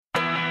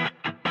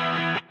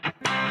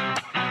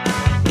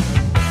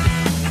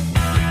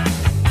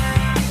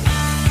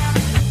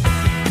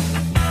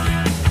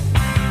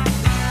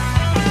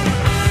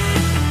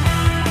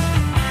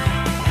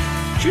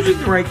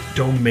Choosing the right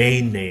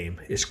domain name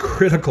is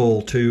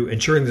critical to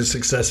ensuring the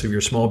success of your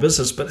small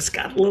business, but it's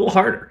gotten a little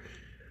harder.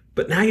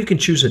 But now you can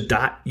choose a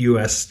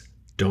 .us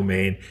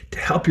domain to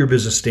help your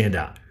business stand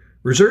out.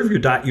 Reserve your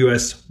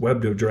 .us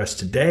web address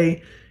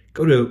today.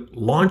 Go to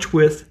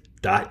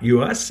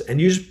launchwith.us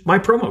and use my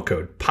promo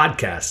code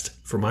podcast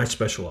for my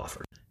special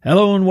offer.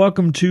 Hello and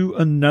welcome to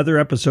another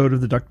episode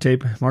of the Duct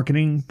Tape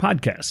Marketing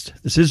Podcast.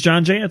 This is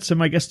John Jantz, and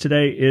my guest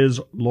today is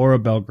Laura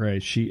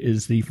Belgray. She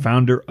is the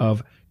founder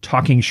of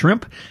Talking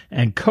Shrimp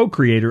and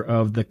co-creator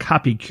of the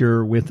Copy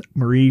Cure with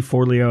Marie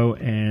Forleo,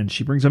 and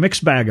she brings a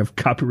mixed bag of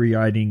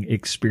copywriting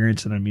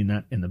experience, and I mean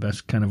that in the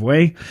best kind of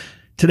way.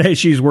 Today,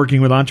 she's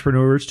working with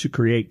entrepreneurs to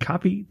create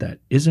copy that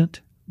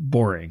isn't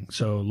boring.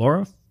 So,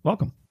 Laura,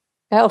 welcome.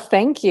 Oh,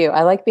 thank you.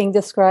 I like being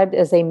described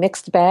as a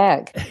mixed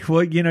bag.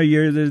 Well,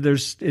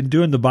 there's in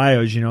doing the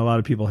bios, a lot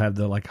of people have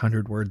the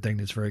 100-word thing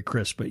that's very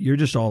crisp, but you're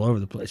just all over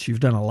the place.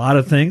 You've done a lot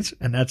of things,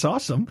 and that's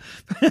awesome.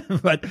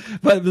 but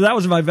that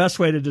was my best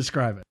way to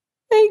describe it.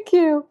 Thank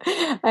you.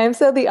 I am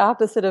so the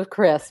opposite of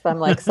crisp. I'm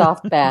like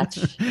soft batch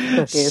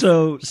cookies.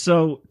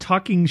 So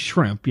Talking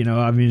Shrimp,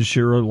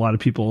 sure a lot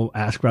of people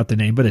ask about the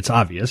name, but it's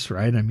obvious,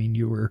 right? I mean,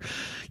 you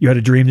had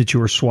a dream that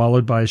you were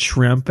swallowed by a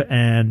shrimp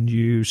and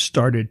you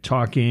started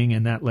talking,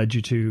 and that led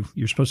you to,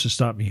 you're supposed to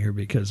stop me here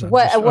because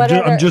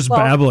I'm just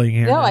babbling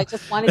here. No, now. I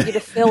just wanted you to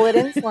fill it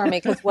in for me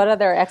because what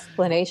other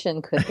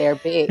explanation could there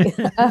be?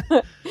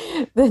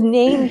 The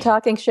name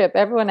Talking Shrimp,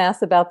 everyone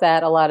asks about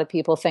that. A lot of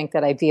people think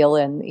that I deal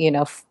in,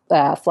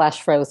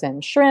 flash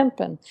frozen shrimp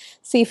and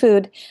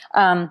seafood.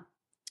 I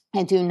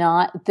do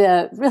not.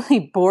 The really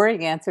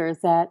boring answer is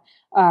that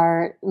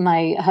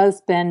my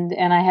husband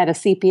and I had a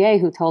CPA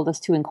who told us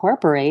to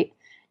incorporate,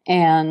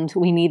 and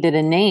we needed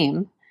a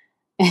name,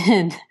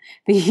 and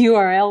the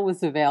URL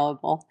was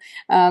available.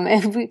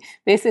 And we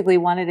basically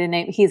wanted a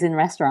name. He's in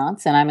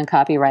restaurants and I'm in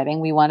copywriting.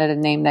 We wanted a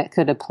name that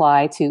could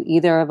apply to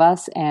either of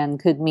us and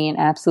could mean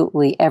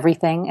absolutely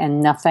everything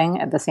and nothing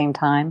at the same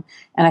time.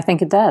 And I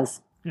think it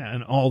does. Yeah,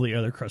 and all the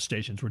other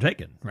crustaceans were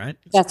taken, right?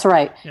 That's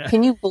right. Yeah.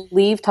 Can you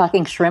believe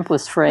Talking Shrimp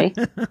was free?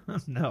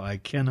 No, I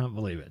cannot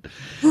believe it.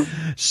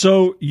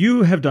 So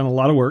you have done a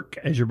lot of work,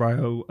 as your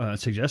bio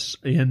suggests,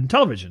 in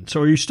television.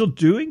 So are you still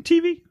doing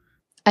TV?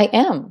 I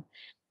am.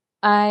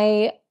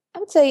 I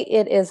would say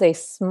it is a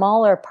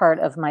smaller part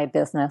of my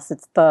business.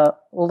 It's the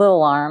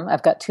little arm.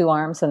 I've got two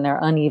arms and they're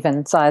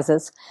uneven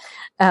sizes.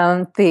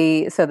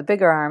 The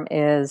bigger arm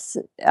is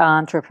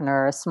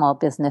entrepreneurs, small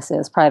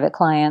businesses, private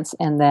clients,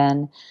 and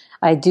then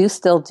I do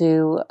still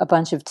do a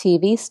bunch of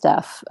TV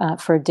stuff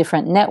for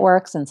different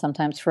networks and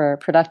sometimes for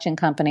production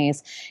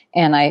companies,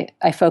 and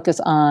I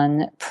focus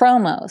on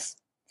promos,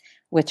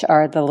 which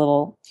are the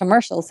little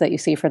commercials that you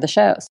see for the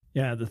shows.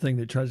 Yeah, the thing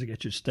that tries to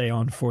get you to stay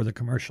on for the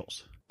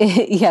commercials.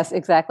 Yes,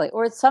 exactly.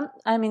 Or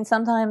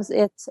sometimes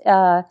it's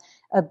a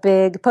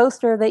big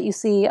poster that you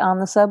see on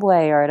the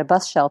subway or at a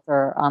bus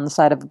shelter on the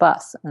side of a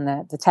bus, and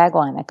the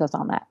tagline that goes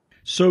on that.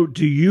 So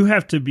do you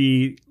have to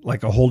be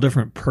like a whole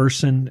different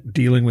person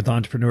dealing with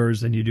entrepreneurs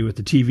than you do with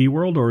the TV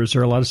world, or is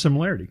there a lot of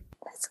similarity?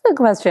 That's a good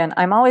question.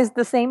 I'm always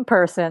the same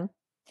person.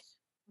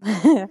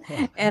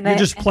 And you're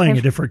just playing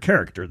a different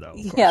character, though.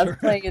 Yeah, I'm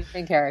playing a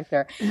different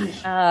character.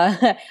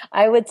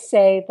 I would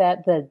say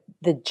that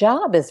the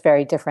job is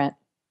very different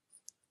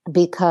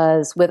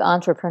because with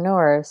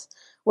entrepreneurs,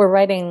 we're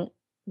writing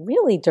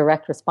really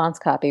direct response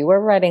copy. We're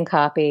writing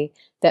copy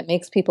that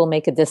makes people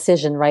make a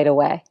decision right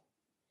away.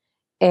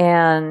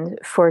 And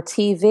for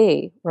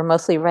TV, we're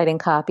mostly writing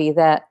copy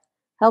that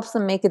helps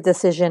them make a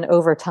decision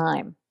over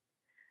time.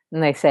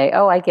 And they say,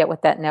 oh, I get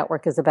what that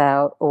network is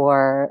about,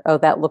 or, oh,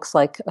 that looks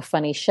like a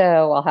funny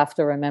show. I'll have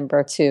to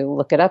remember to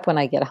look it up when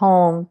I get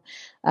home.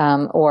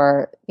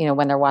 Or,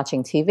 when they're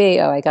watching TV,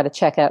 oh, I got to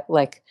check out,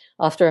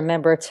 I'll have to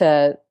remember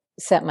to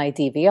set my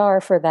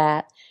DVR for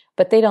that.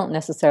 But they don't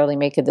necessarily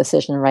make a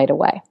decision right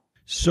away.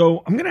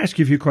 So I'm going to ask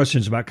you a few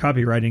questions about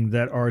copywriting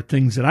that are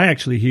things that I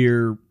actually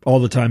hear all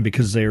the time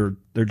because they're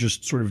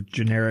just sort of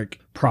generic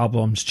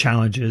problems,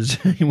 challenges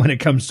when it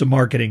comes to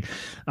marketing.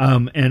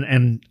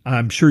 And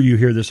I'm sure you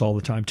hear this all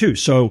the time too.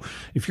 So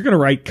if you're going to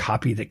write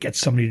copy that gets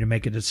somebody to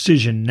make a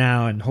decision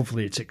now, and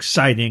hopefully it's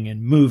exciting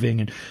and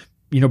moving, and,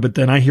 but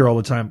then I hear all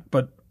the time,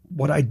 but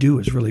what I do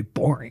is really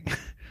boring.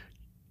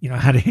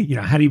 How do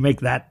you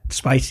make that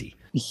spicy?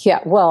 Yeah,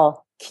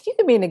 well, can you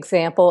give me an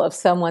example of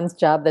someone's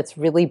job that's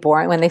really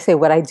boring when they say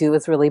what I do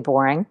is really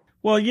boring?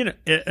 Well, again,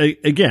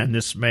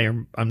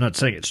 I'm not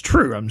saying it's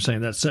true. I'm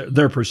saying that's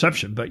their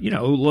perception. But,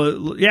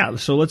 yeah.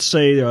 So let's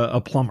say a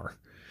plumber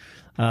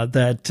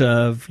that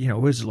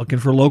is looking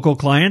for local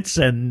clients,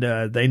 and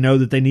they know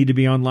that they need to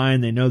be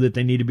online. They know that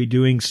they need to be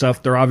doing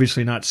stuff. They're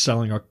obviously not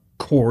selling a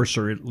course,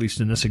 or at least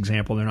in this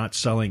example, they're not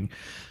selling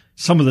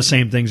some of the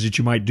same things that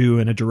you might do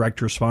in a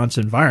direct response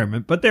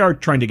environment, but they are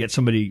trying to get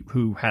somebody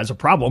who has a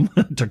problem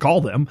to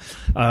call them,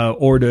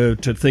 or to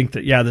think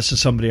that, yeah, this is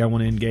somebody I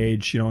want to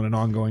engage, on an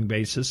ongoing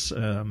basis.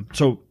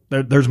 So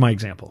there's my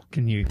example.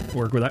 Can you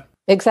work with that?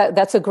 Exactly.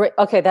 That's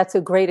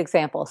a great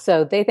example.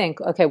 So they think,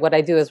 okay, what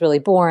I do is really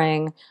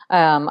boring.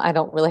 I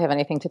don't really have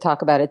anything to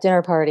talk about at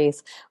dinner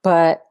parties,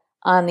 but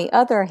On the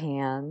other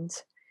hand,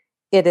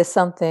 it is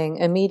something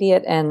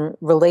immediate and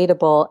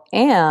relatable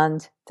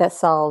and that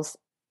solves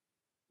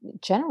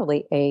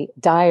generally a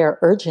dire,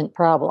 urgent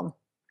problem.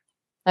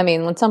 I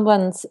mean, when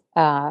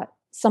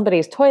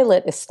somebody's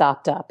toilet is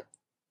stopped up,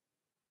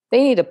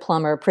 they need a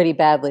plumber pretty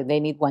badly. They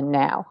need one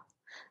now.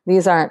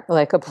 These aren't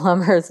like a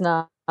plumber's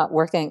not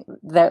working.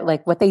 That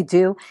like what they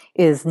do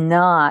is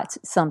not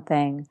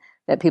something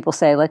that people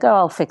say like, oh,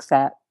 I'll fix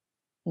that,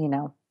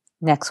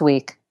 next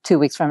week, 2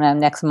 weeks from now,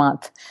 next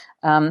month.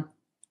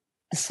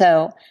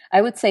 So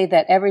I would say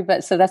that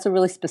everybody, so that's a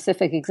really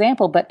specific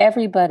example, but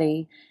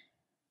everybody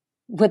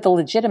with a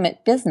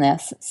legitimate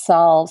business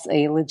solves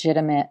a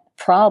legitimate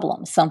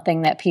problem,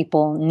 something that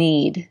people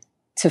need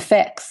to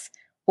fix,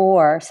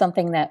 or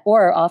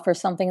offers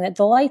something that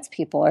delights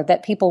people or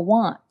that people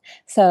want.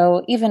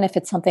 So even if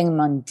it's something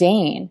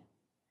mundane,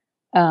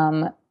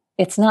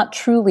 it's not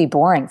truly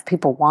boring if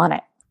people want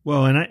it.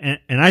 Well, and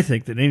I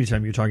think that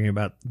anytime you're talking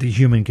about the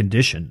human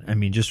condition, I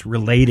mean, just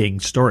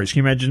relating stories. Can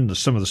you imagine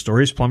some of the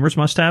stories plumbers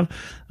must have?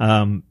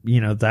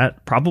 That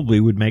probably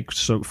would make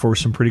for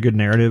some pretty good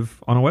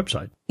narrative on a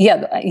website.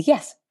 Yeah.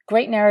 Yes.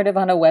 Great narrative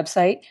on a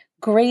website.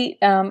 Great.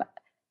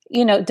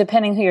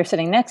 Depending who you're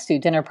sitting next to,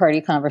 dinner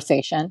party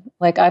conversation.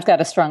 Like I've got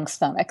a strong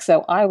stomach,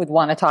 so I would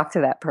want to talk to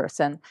that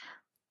person.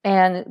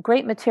 And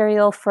great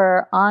material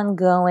for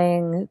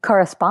ongoing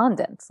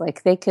correspondence.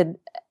 Like they could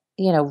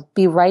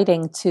be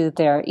writing to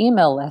their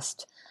email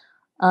list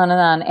on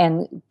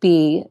and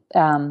be,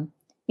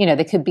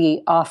 they could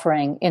be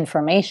offering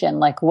information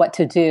like what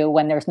to do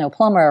when there's no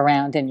plumber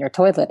around and your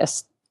toilet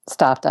is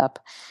stopped up.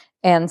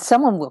 And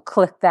someone will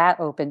click that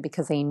open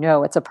because they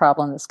know it's a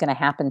problem that's going to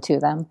happen to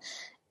them.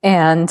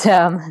 And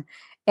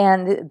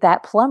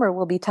that plumber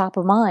will be top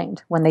of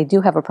mind when they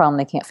do have a problem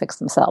they can't fix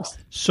themselves.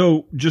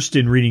 So just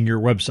in reading your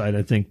website,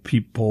 I think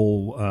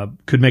people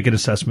could make an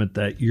assessment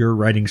that your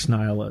writing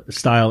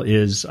style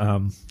is,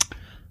 let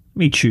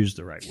me choose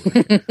the right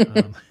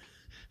word,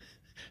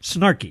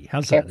 snarky.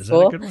 How's that? Is that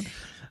a good one?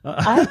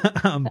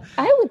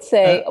 I would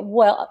say,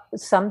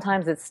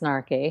 sometimes it's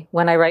snarky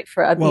when I write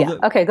for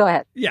okay, go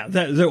ahead. Yeah,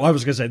 I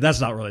was going to say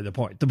that's not really the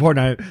point.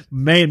 The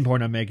main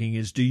point I'm making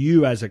is, do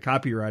you as a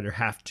copywriter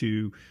have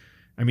to,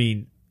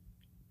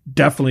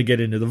 definitely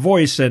get into the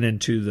voice and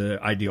into the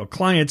ideal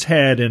client's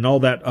head and all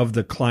that of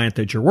the client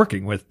that you're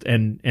working with,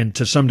 and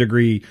to some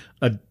degree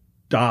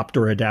adopt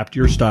or adapt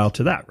your style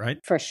to that, right?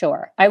 For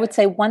sure. I would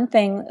say one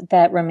thing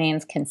that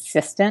remains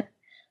consistent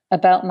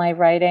about my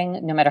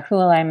writing, no matter who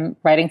I'm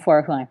writing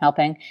for, who I'm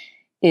helping,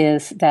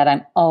 is that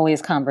I'm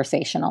always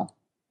conversational.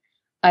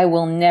 I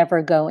will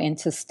never go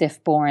into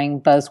stiff,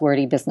 boring,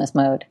 buzzwordy business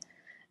mode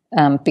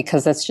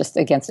because that's just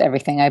against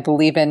everything I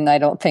believe in. I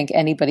don't think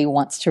anybody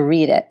wants to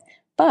read it.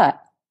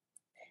 But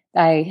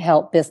I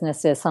help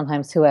businesses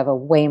sometimes who have a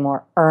way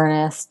more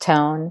earnest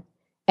tone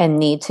and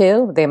need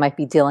to. They might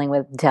be dealing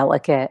with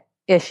delicate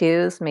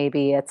issues.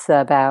 Maybe it's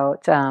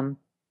about, I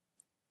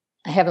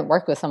haven't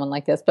worked with someone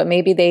like this, but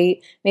maybe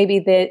they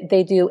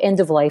do end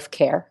of life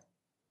care.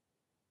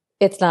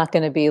 It's not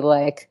going to be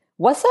like,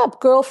 "What's up,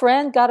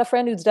 girlfriend? Got a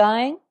friend who's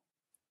dying?"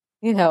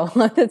 That's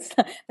not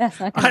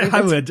going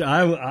to be.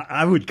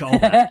 I would call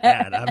that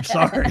bad. I'm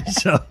sorry.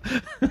 So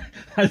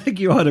I think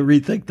you ought to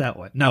rethink that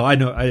one. No, I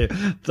know.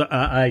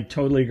 I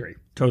totally agree.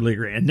 Totally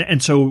agree.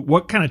 And so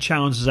what kind of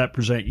challenge does that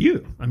present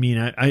you?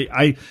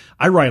 I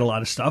write a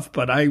lot of stuff,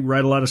 but I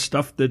write a lot of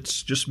stuff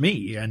that's just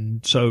me.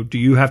 And so do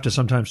you have to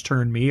sometimes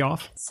turn me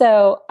off?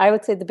 So I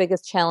would say the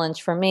biggest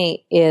challenge for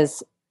me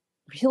is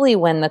really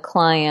when the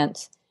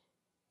client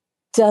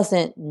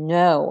doesn't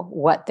know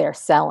what they're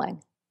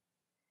selling.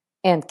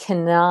 And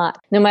cannot,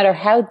 no matter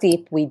how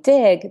deep we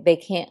dig, they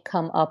can't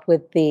come up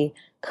with the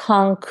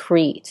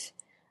concrete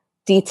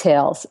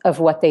details of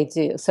what they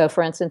do. So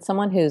for instance,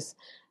 someone who's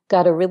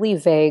got a really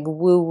vague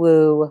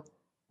woo-woo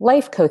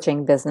life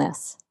coaching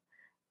business.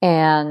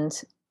 And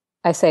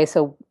I say,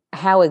 "So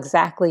how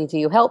exactly do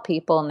you help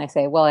people?" And they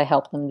say, "Well, I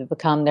help them to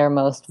become their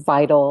most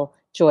vital,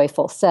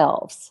 joyful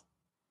selves."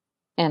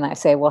 And I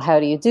say, "Well, how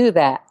do you do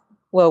that?"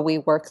 "Well, we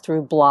work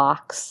through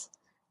blocks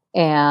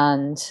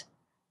and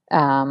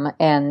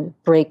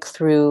break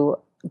through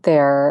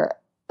their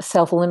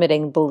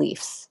self-limiting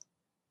beliefs."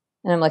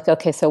 And I'm like,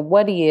 "Okay, so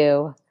what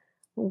are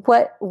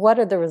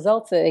the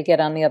results that they get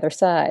on the other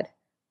side?"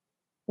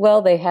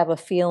 "Well, they have a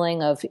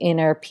feeling of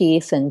inner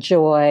peace and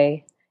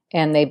joy,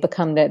 and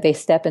they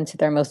step into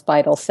their most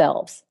vital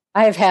selves."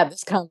 I've had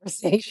this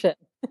conversation.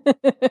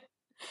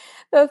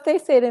 So if they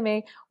say to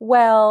me,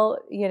 "Well,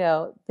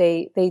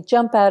 they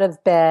jump out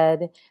of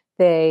bed,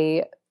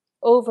 they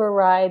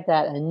override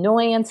that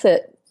annoyance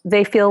that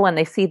they feel when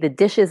they see the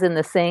dishes in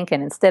the sink,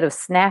 and instead of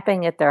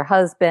snapping at their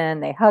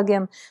husband, they hug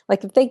him."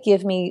 Like if they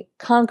give me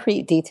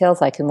concrete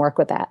details, I can work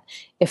with that.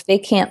 If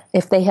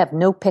they have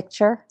no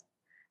picture,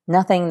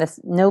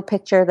 no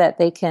picture that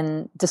they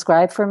can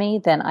describe for me,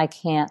 then I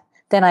can't.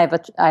 Then I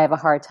have a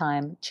hard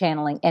time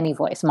channeling any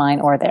voice,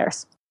 mine or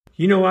theirs.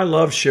 You know, I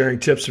love sharing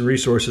tips and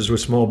resources with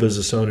small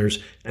business owners,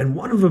 and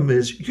one of them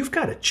is you've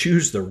got to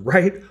choose the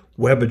right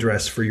web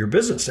address for your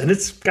business, and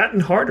it's gotten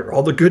harder.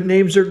 All the good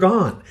names are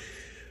gone.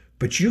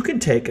 But you can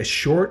take a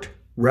short,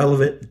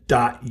 relevant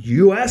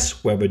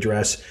 .us web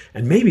address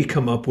and maybe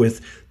come up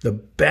with the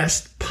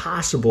best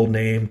possible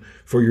name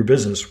for your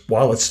business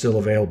while it's still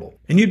available.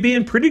 And you'd be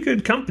in pretty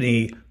good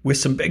company with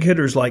some big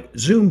hitters like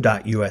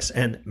Zoom.us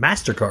and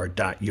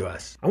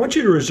Mastercard.us. I want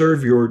you to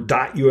reserve your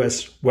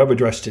 .us web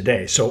address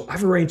today, so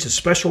I've arranged a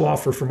special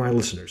offer for my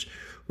listeners.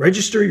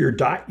 Register your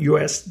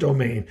 .us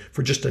domain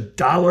for just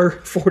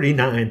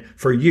 $1.49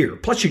 for a year.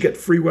 Plus, you get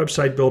free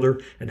website builder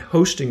and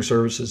hosting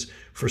services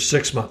for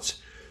 6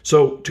 months.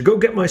 So to go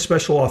get my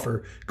special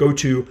offer, go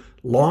to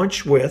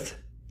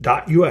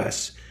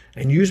launchwith.us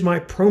and use my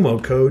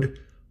promo code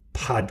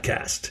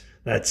podcast.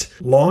 That's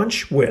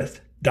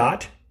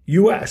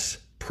launchwith.us,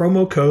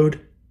 promo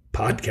code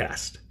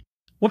podcast.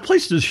 What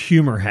place does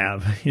humor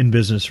have in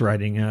business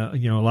writing?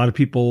 A lot of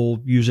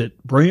people use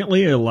it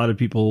brilliantly. A lot of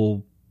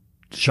people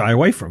shy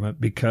away from it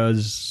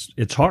because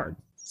it's hard.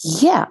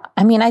 Yeah.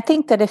 I mean, I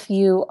think that if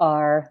you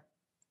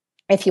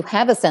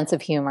have a sense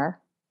of humor,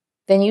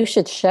 then you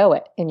should show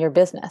it in your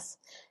business.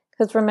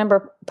 Because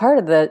remember, part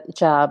of the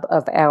job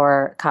of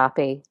our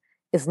copy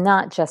is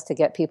not just to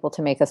get people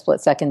to make a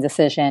split-second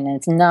decision. And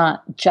it's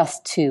not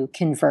just to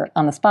convert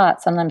on the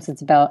spot. Sometimes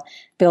it's about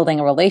building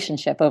a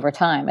relationship over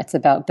time. It's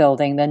about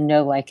building the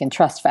know, like, and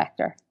trust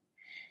factor.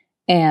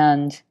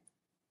 And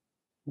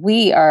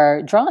we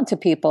are drawn to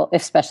people,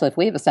 especially if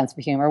we have a sense of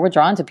humor, we're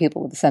drawn to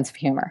people with a sense of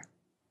humor.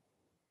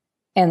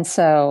 And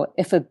so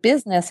if a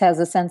business has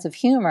a sense of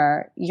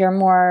humor, you're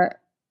more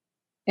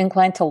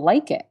inclined to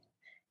like it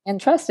and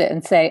trust it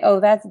and say, oh,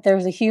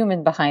 there's a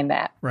human behind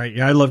that. Right.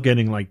 Yeah. I love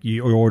getting, like,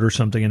 you order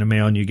something in the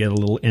mail and you get a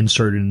little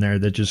insert in there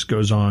that just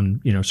goes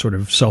on, sort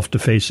of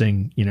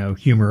self-defacing,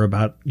 humor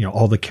about,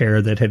 all the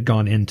care that had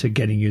gone into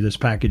getting you this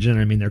package. And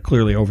I mean, they're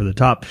clearly over the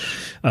top,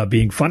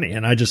 being funny.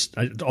 And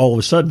all of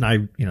a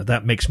sudden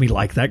that makes me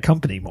like that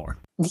company more.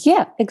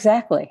 Yeah,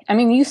 exactly. I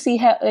mean,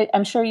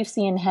 I'm sure you've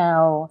seen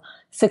how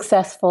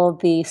successful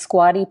the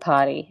Squatty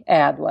Potty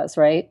ad was,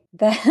 right?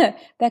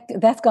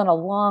 That's gone a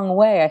long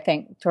way, I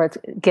think, towards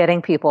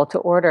getting people to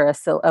order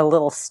a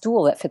little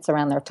stool that fits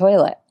around their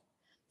toilet.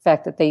 The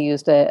fact that they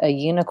used a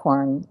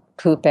unicorn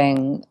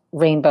pooping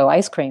rainbow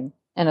ice cream,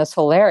 and it's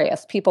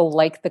hilarious. People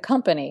like the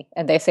company,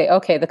 and they say,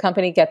 okay, the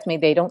company gets me.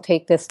 They don't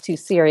take this too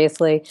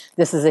seriously.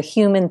 This is a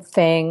human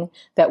thing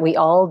that we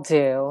all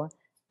do,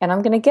 and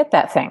I'm going to get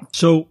that thing.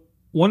 So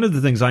one of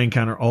the things I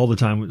encounter all the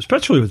time,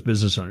 especially with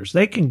business owners,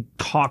 they can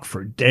talk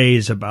for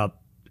days about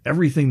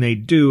everything they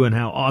do and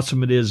how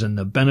awesome it is and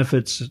the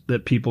benefits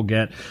that people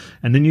get.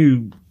 And then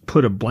you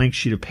put a blank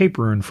sheet of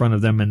paper in front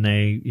of them and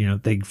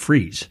they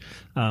freeze.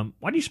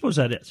 Why do you suppose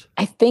that is?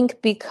 I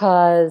think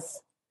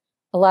because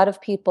a lot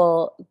of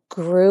people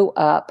grew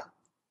up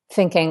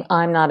thinking,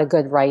 I'm not a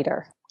good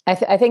writer.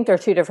 I think there are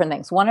two different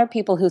things. One are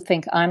people who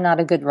think I'm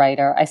not a good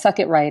writer. I suck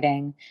at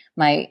writing.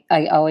 I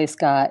always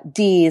got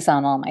D's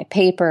on all my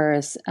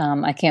papers.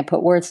 I can't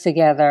put words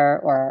together,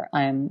 or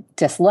I'm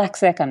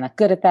dyslexic. I'm not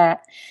good at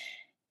that.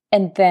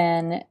 And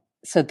then,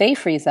 so they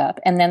freeze up.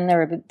 And then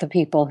there are the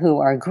people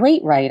who are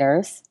great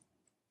writers,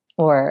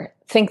 or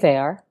think they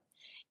are,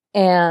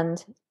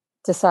 and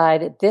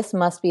decide this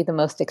must be the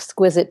most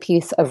exquisite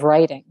piece of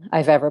writing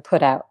I've ever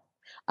put out.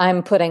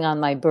 I'm putting on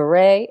my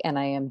beret and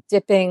I am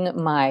dipping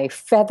my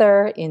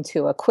feather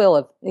into a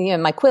quill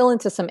my quill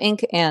into some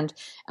ink, and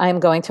I'm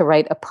going to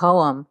write a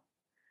poem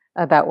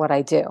about what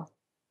I do.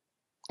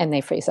 And they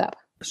freeze up.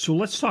 So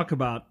let's talk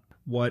about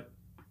what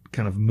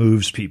kind of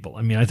moves people.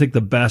 I mean, I think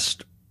the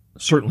best,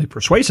 certainly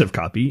persuasive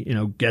copy,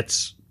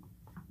 gets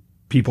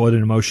people at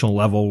an emotional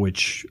level,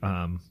 which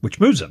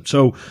moves them.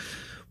 So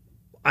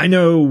I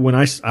know when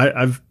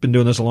I've been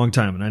doing this a long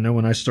time, and I know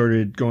when I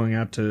started going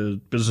out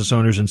to business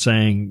owners and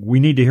saying, we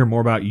need to hear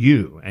more about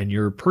you and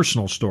your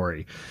personal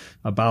story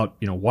about,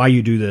 why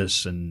you do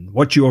this and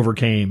what you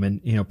overcame.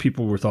 And,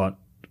 people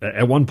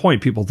at one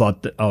point, people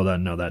thought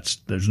that,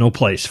 there's no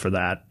place for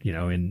that,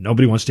 and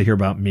nobody wants to hear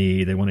about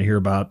me. They want to hear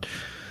about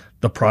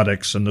the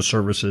products and the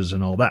services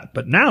and all that.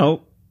 But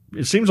now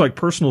it seems like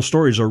personal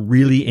stories are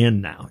really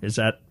in now. Is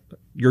that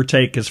your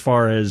take as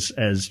far as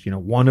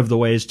one of the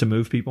ways to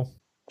move people?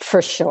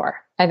 For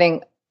sure. I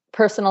think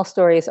personal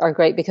stories are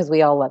great because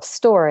we all love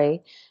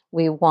story.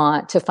 We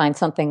want to find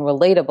something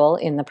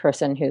relatable in the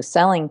person who's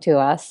selling to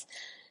us.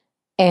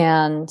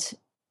 And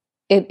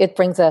it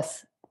brings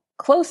us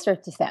closer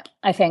to them.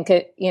 I think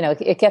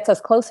it gets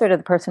us closer to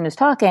the person who's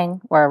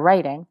talking or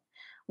writing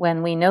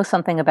when we know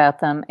something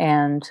about them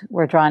and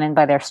we're drawn in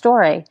by their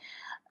story.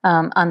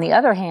 On the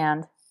other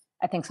hand,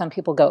 I think some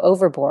people go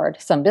overboard.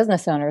 Some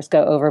business owners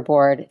go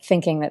overboard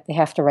thinking that they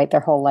have to write their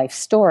whole life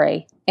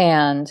story.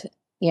 And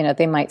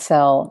they might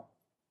sell,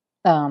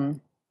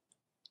 phone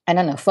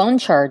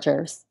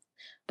chargers,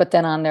 but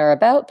then on their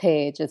about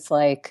page, it's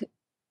like,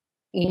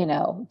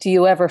 do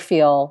you ever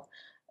feel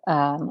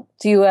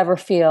Do you ever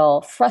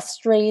feel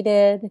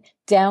frustrated,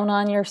 down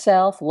on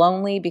yourself,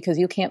 lonely because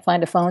you can't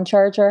find a phone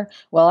charger?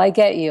 Well, I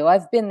get you.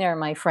 I've been there,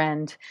 my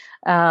friend.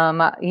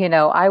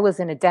 I was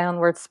in a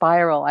downward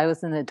spiral. I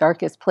was in the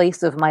darkest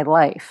place of my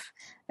life.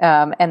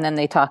 And then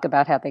they talk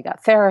about how they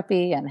got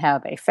therapy and how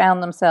they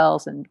found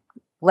themselves and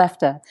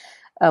left a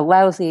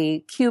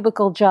lousy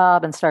cubicle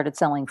job and started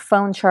selling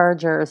phone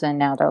chargers, and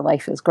now their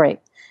life is great.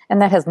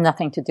 And that has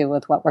nothing to do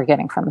with what we're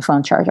getting from the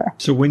phone charger.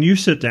 So when you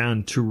sit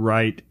down to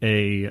write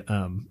a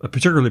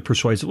particularly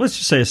persuasive, let's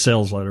just say a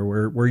sales letter,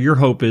 where your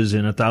hope is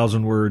in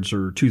 1,000 words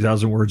or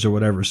 2,000 words or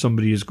whatever,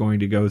 somebody is going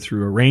to go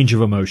through a range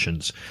of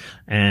emotions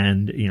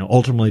and,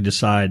 ultimately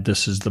decide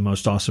this is the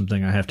most awesome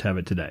thing. I have to have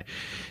it today.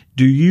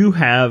 Do you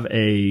have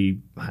I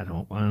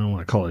don't want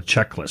to call it a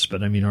checklist,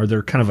 but I mean, are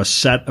there kind of a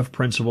set of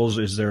principles?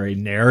 Is there a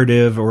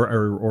narrative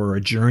or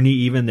a journey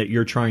even that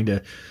you're trying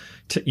to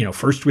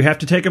first we have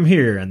to take them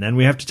here and then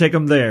we have to take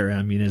them there?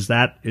 I mean, is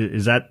that,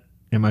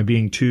 am I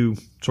being too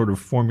sort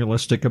of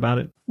formalistic about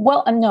it?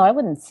 Well, no, I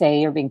wouldn't say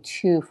you're being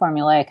too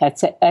formulaic. I'd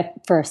say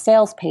for a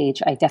sales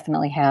page, I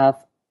definitely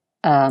have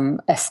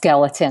a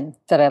skeleton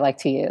that I like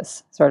to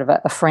use, sort of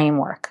a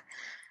framework,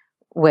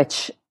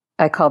 which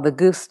I call the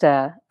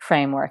GUSTA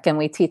framework. And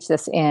we teach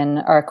this in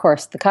our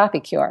course, The Copy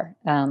Cure.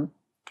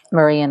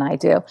 Marie and I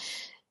do.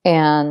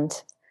 And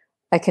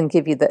I can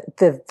give you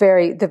the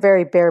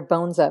very bare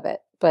bones of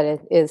it. But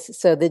it is,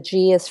 so the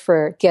G is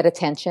for get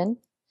attention,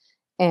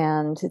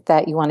 and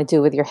that you want to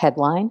do with your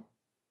headline.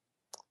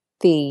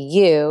 The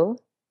U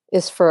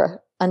is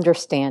for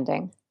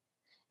understanding.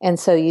 And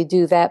so you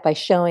do that by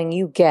showing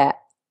you get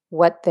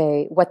what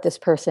this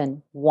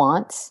person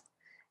wants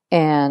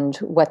and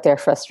what their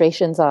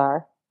frustrations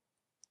are.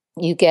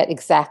 You get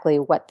exactly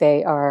what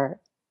they are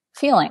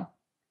feeling.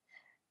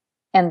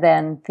 And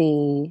then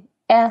the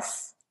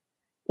S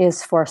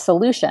is for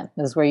solution.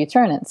 This is where you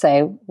turn it and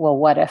say, well,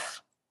 what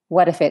if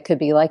it could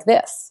be like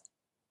this?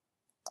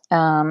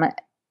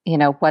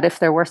 What if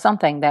there were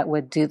something that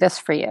would do this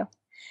for you?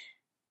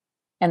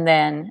 And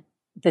then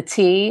the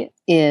T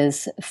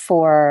is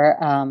for,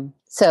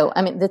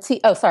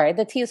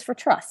 the T is for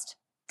trust.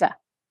 Duh.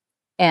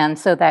 And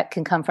so that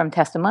can come from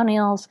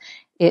testimonials.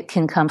 It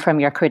can come from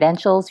your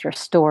credentials, your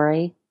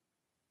story,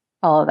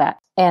 all of that.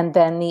 And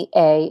then the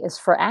A is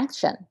for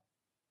action.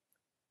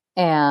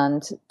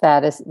 And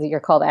that is your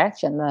call to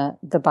action,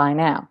 the buy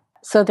now.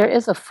 So there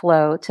is a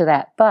flow to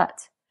that.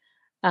 But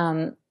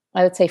I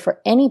would say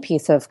for any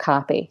piece of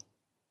copy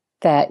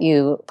that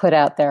you put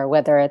out there,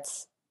 whether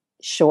it's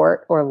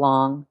short or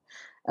long,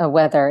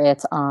 whether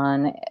it's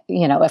on,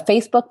 a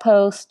Facebook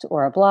post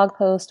or a blog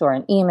post or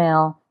an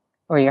email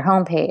or your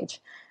homepage,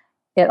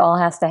 it all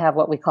has to have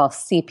what we call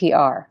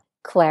CPR: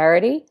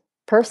 clarity,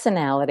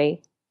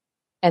 personality,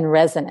 and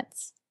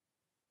resonance.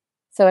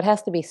 So it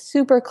has to be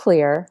super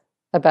clear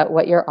about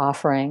what you're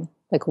offering,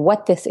 like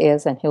what this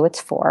is and who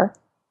it's for.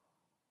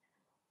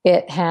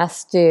 It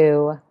has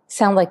to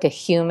sound like a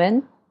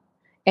human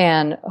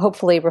and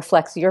hopefully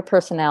reflects your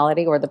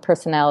personality or the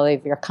personality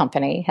of your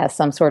company, has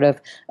some sort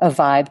of a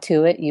vibe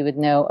to it. You would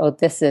know, oh,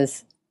 this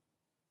is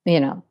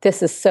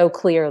so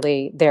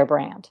clearly their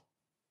brand.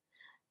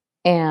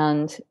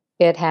 And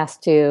it has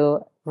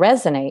to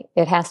resonate.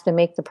 It has to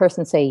make the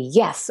person say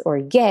yes or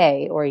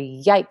yay or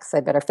yikes,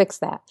 I better fix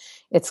that.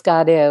 It's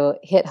got to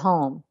hit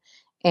home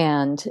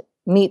and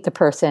meet the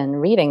person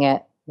reading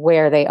it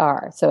where they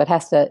are. So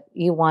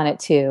you want it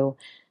to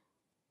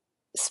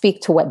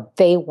speak to what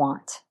they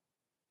want,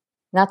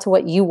 not to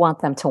what you want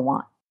them to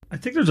want. I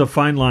think there's a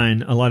fine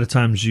line. A lot of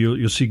times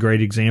you'll see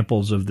great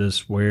examples of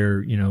this where,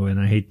 and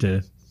I hate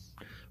to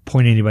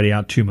point anybody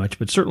out too much,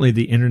 but certainly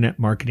the internet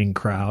marketing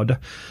crowd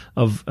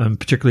of,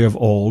 particularly of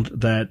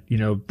old, that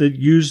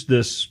used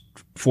this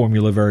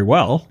formula very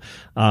well,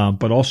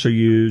 but also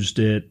used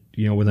it,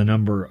 with a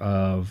number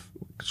of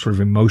sort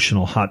of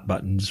emotional hot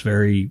buttons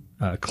very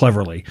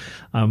cleverly.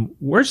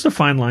 Where's the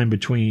fine line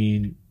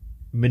between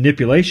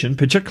manipulation,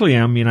 particularly,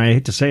 I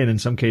hate to say it, in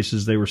some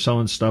cases they were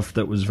selling stuff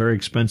that was very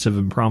expensive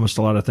and promised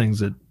a lot of things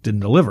that didn't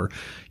deliver.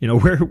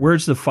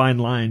 Where's the fine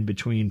line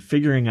between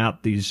figuring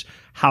out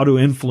how to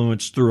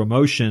influence through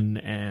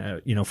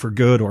emotion, for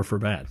good or for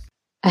bad?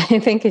 I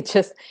think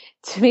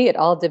to me, it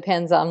all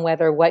depends on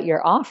whether what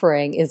you're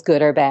offering is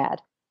good or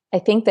bad. I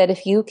think that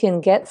if you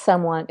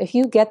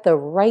get the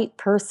right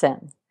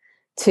person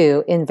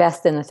to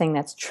invest in the thing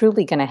that's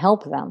truly going to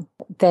help them,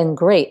 then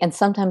great. And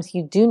sometimes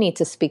you do need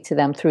to speak to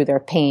them through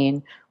their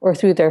pain or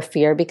through their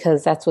fear,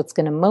 because that's what's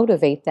going to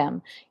motivate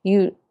them.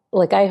 I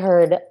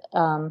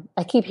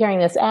keep hearing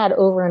this ad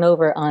over and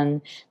over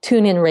on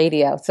TuneIn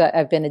Radio. So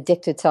I've been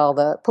addicted to all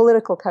the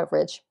political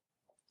coverage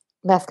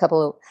the last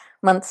couple of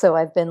months. So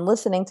I've been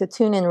listening to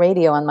TuneIn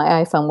Radio on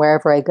my iPhone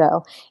wherever I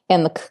go.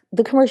 And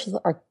the commercials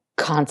are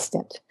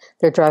constant.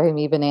 They're driving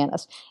me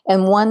bananas.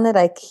 And one that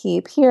I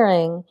keep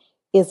hearing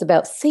is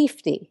about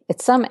safety.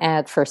 It's some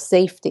ad for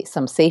safety,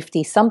 some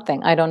safety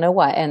something. I don't know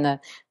what. And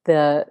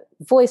the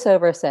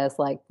voiceover says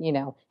like,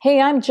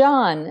 hey, I'm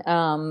John,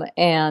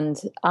 and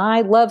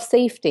I love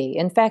safety.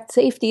 In fact,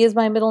 safety is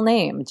my middle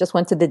name. Just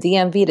went to the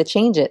DMV to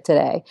change it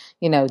today.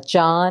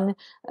 John,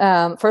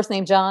 first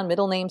name John,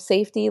 middle name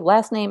safety,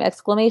 last name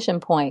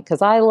exclamation point,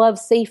 because I love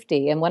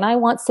safety. And when I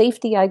want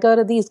safety, I go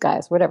to these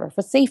guys, whatever,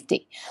 for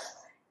safety.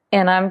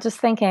 And I'm just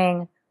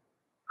thinking,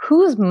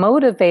 who's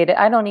motivated?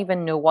 I don't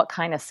even know what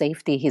kind of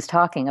safety he's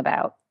talking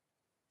about.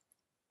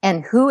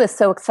 And who is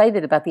so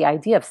excited about the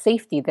idea of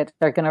safety that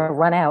they're going to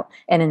run out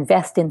and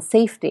invest in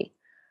safety?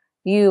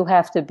 You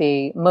have to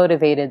be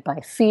motivated by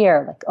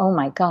fear, like, oh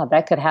my God,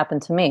 that could happen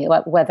to me.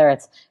 Whether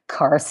it's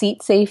car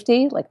seat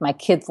safety, like my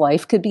kid's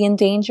life could be in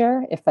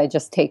danger if I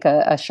just take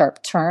a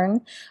sharp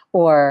turn,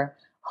 or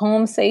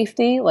home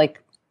safety,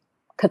 like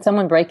could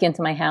someone break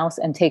into my house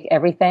and take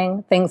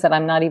everything, things that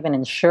I'm not even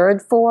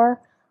insured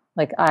for?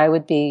 Like I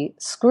would be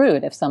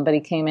screwed if somebody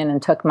came in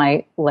and took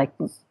my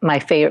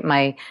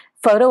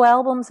photo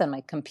albums and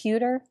my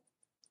computer.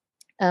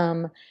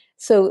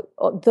 So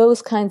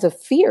those kinds of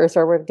fears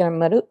are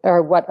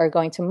what are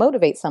going to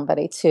motivate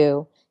somebody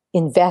to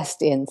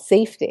invest in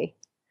safety.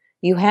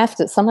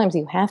 Sometimes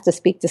you have to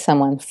speak to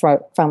someone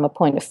from a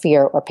point of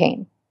fear or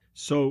pain.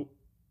 So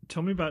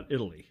tell me about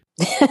Italy.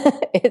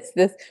 It's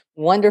this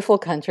wonderful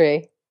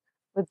country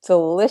with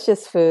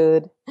delicious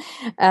food.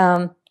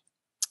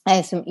 I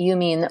assume you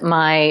mean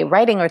my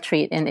writing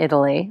retreat in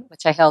Italy,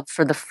 which I held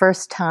for the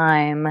first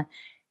time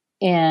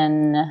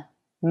in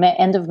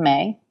end of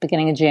May,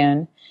 beginning of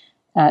June,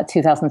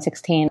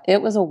 2016.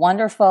 It was a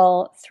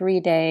wonderful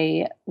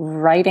 3-day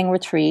writing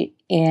retreat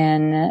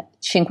in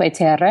Cinque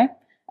Terre,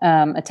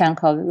 a town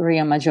called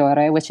Rio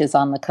Maggiore, which is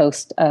on the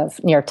coast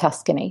near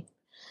Tuscany.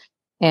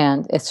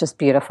 And it's just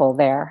beautiful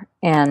there.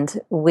 And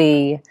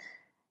we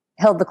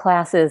held the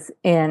classes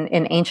in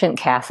an ancient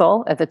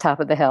castle at the top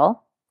of the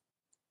hill.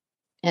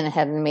 And it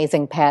had an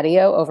amazing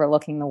patio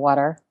overlooking the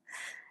water.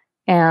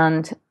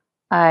 And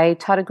I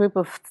taught a group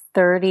of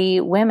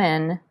 30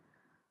 women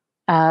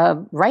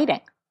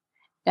writing,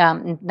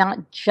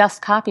 not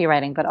just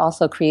copywriting, but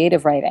also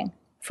creative writing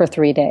for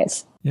 3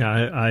 days. Yeah,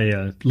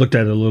 I looked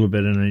at it a little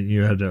bit, and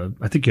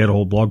I think you had a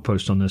whole blog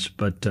post on this,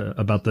 but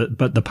about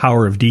the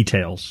power of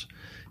details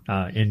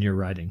in your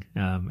writing,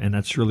 and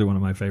that's really one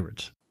of my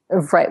favorites.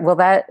 Right. Well,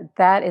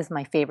 that is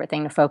my favorite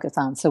thing to focus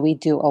on. So we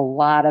do a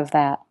lot of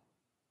that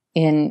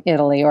in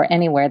Italy or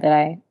anywhere that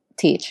I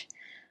teach.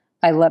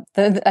 I love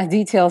the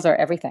details are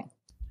everything.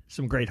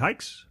 Some great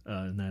hikes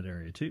in that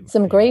area too.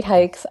 Some great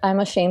hikes.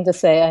 I'm ashamed to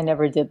say I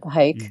never did the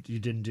hike. You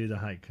didn't do the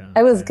hike, huh?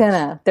 I was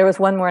gonna. There was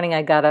one morning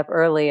I got up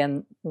early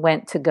and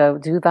went to go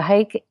do the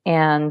hike,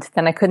 and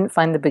then I couldn't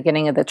find the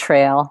beginning of the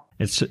trail.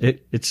 It's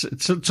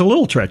a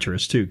little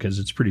treacherous too, because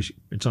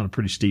it's on a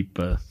pretty steep,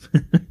 a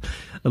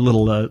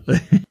little.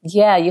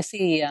 Yeah, you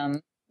see,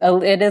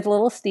 it is a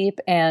little steep,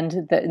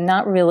 and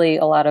not really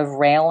a lot of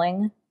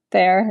railing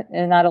there,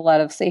 and not a lot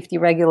of safety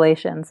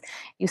regulations.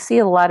 You see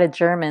a lot of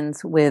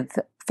Germans with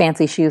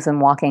fancy shoes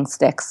and walking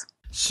sticks.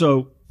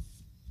 So,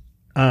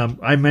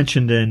 I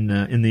mentioned in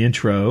the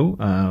intro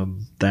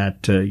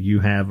that you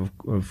have,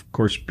 of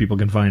course, people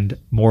can find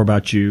more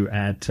about you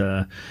at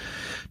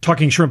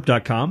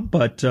talkingshrimp.com.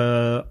 But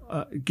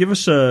give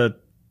us the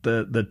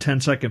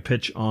 10-second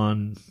pitch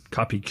on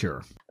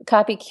CopyCure.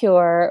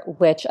 CopyCure,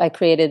 which I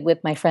created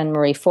with my friend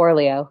Marie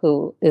Forleo,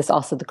 who is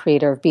also the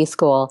creator of B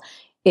School,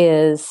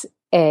 is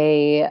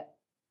a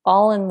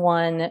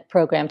all-in-one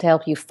program to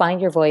help you find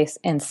your voice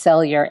and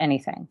sell your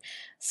anything.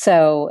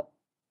 So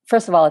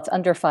first of all, it's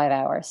under 5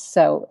 hours.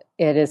 So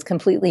it is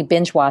completely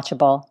binge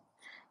watchable.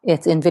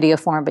 It's in video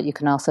form, but you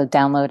can also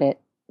download it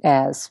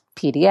as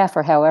PDF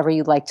or however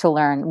you'd like to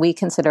learn. We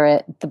consider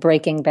it the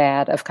Breaking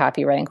Bad of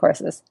copywriting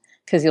courses,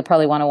 because you'll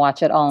probably want to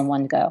watch it all in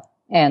one go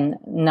and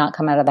not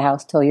come out of the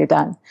house till you're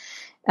done.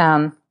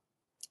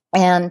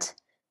 And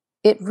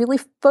it really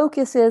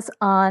focuses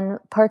on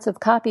parts of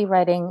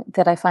copywriting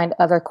that I find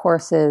other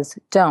courses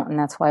don't, and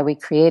that's why we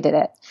created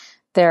it.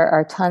 There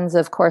are tons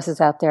of courses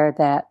out there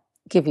that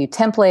give you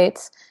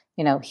templates.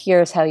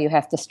 Here's how you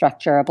have to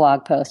structure a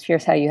blog post.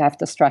 Here's how you have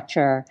to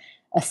structure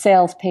a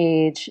sales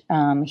page.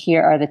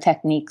 Here are the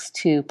techniques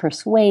to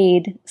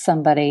persuade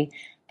somebody,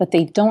 but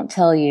they don't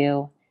tell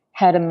you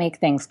how to make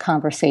things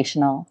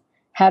conversational,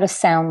 how to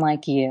sound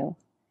like you,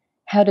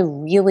 how to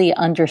really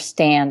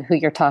understand who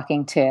you're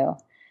talking to,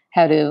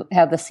 how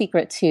the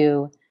secret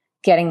to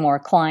getting more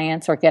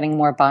clients or getting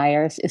more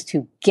buyers is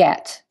to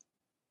get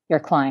your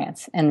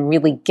clients and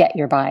really get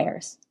your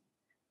buyers.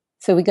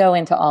 So we go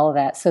into all of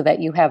that so that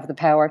you have the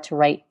power to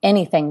write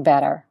anything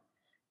better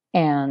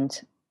and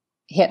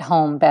hit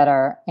home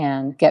better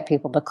and get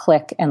people to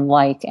click and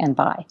like and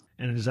buy.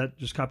 And is that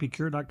just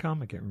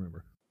copycure.com? I can't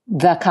remember.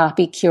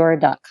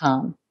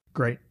 Thecopycure.com.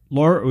 Great.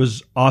 Laura, it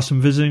was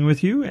awesome visiting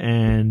with you,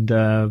 and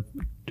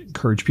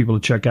encourage people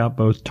to check out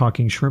both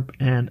Talking Shrimp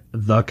and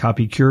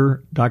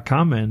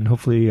thecopycure.com, and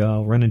hopefully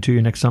I'll run into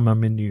you next time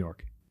I'm in New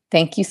York.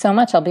 Thank you so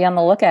much. I'll be on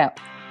the lookout.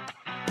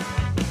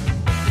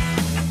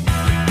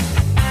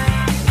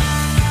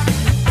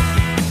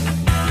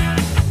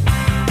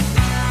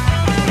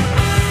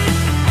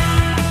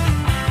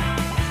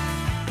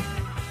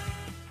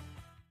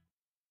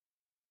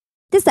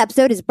 This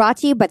episode is brought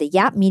to you by the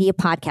Yap Media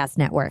Podcast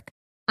Network.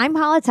 I'm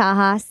Hala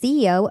Taha,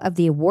 CEO of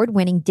the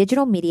award-winning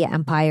digital media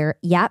empire,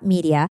 Yap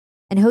Media,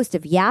 and host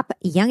of Yap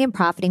Young and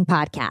Profiting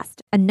Podcast,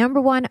 a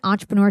 #1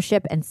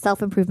 entrepreneurship and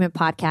self-improvement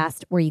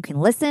podcast where you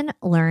can listen,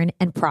 learn,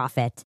 and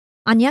profit.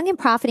 On Young and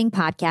Profiting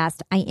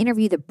Podcast, I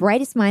interview the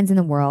brightest minds in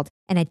the world,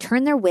 and I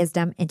turn their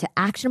wisdom into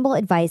actionable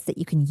advice that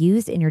you can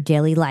use in your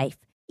daily life.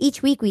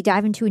 Each week, we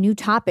dive into a new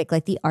topic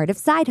like the art of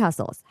side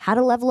hustles, how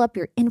to level up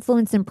your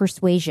influence and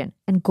persuasion,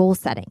 and goal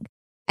setting.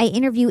 I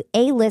interview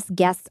A-list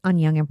guests on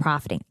Young and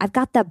Profiting. I've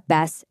got the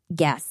best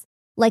guests,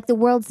 like the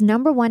world's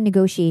 #1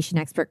 negotiation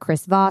expert,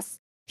 Chris Voss,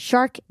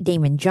 Shark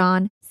Damon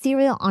John,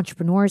 serial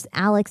entrepreneurs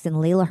Alex and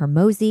Layla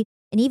Hermosi,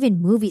 and even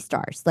movie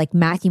stars like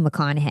Matthew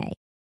McConaughey.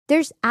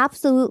 There's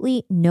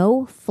absolutely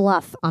no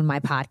fluff on my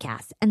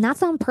podcast, and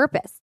that's on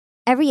purpose.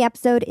 Every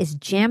episode is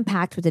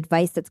jam-packed with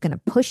advice that's going to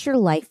push your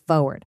life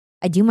forward.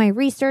 I do my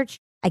research,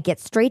 I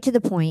get straight to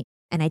the point,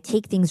 and I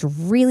take things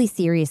really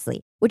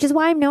seriously, which is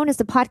why I'm known as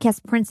the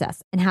podcast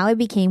princess and how I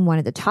became one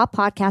of the top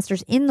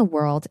podcasters in the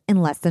world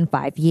in less than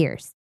 5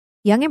 years.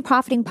 Young and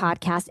Profiting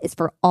Podcast is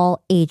for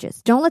all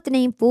ages. Don't let the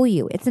name fool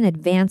you. It's an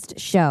advanced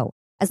show.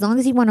 As long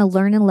as you want to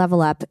learn and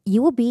level up,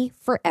 you will be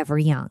forever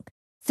young.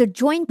 So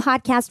join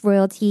podcast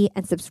royalty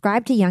and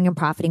subscribe to Young and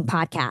Profiting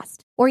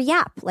Podcast, or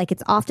YAP, like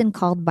it's often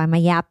called by my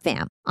YAP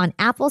fam, on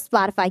Apple,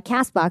 Spotify,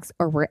 CastBox,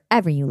 or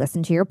wherever you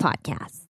listen to your podcasts.